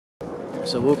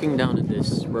So walking down in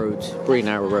this road, pretty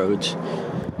narrow road,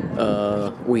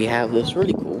 we have this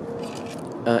really cool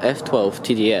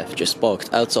F12TDF just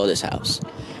parked outside this house.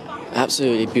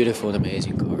 Absolutely beautiful and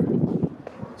amazing car.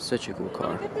 Such a cool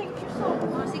car.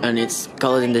 And it's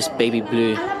colored in this baby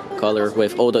blue color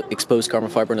with all the exposed carbon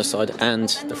fiber on the side and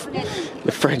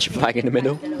the French flag in the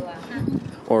middle.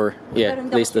 Or, yeah,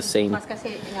 at least the same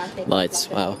lights.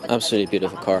 Wow, absolutely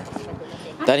beautiful car.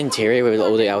 That interior with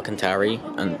all the Alcantara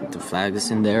and the flags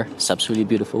in there, it's absolutely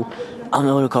beautiful. And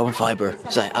all the carbon fiber.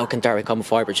 It's like Alcantara carbon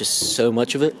fiber, just so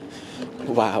much of it.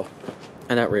 Wow.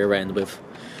 And that rear end with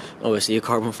obviously a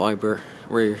carbon fiber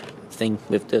rear thing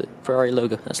with the Ferrari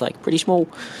logo. That's like pretty small.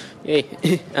 Yay.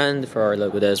 And the Ferrari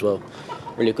logo there as well.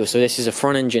 Really cool. So this is a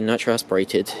front engine natural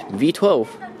aspirated V12.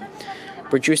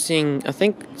 Producing, I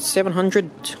think, 700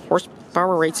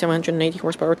 horsepower, rate 780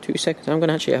 horsepower, 2 seconds. I'm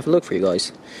gonna actually have a look for you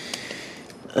guys.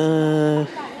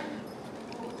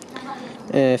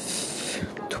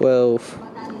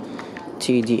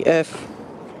 F12TDF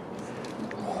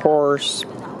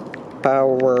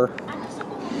horsepower.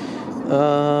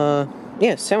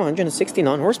 Yeah,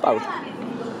 769 horsepower.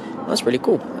 That's really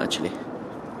cool, actually.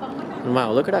 And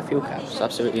wow, look at that fuel cap. It's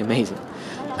absolutely amazing.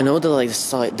 And all the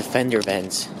side defender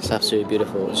vents. It's absolutely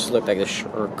beautiful. It just looked like the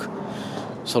shark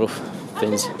sort of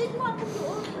fins.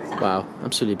 Wow,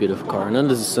 absolutely beautiful car. And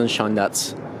under the sunshine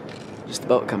that's just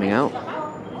about coming out.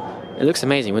 It looks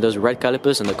amazing with those red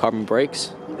calipers and the carbon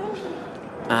brakes.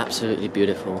 Absolutely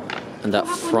beautiful. And that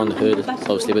front hood,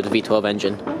 obviously with the V12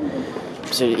 engine.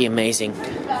 Absolutely amazing.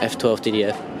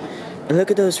 F12TDF. And look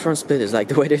at those front splitters, like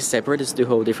the way they're separated is two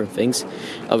whole different things.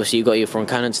 Obviously you got your front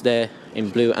cannons there in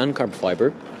blue and carbon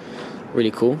fiber.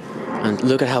 Really cool. And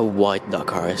look at how wide that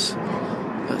car is.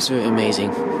 Absolutely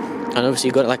amazing. And obviously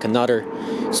you got like another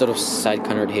sort of side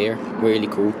canard here. Really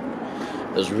cool.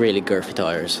 Those really girthy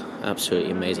tires.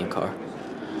 Absolutely amazing car.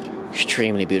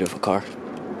 Extremely beautiful car.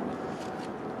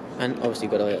 And obviously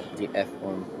you got the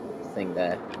F1 thing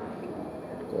there.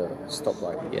 The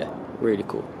stoplight. Yeah, really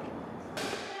cool.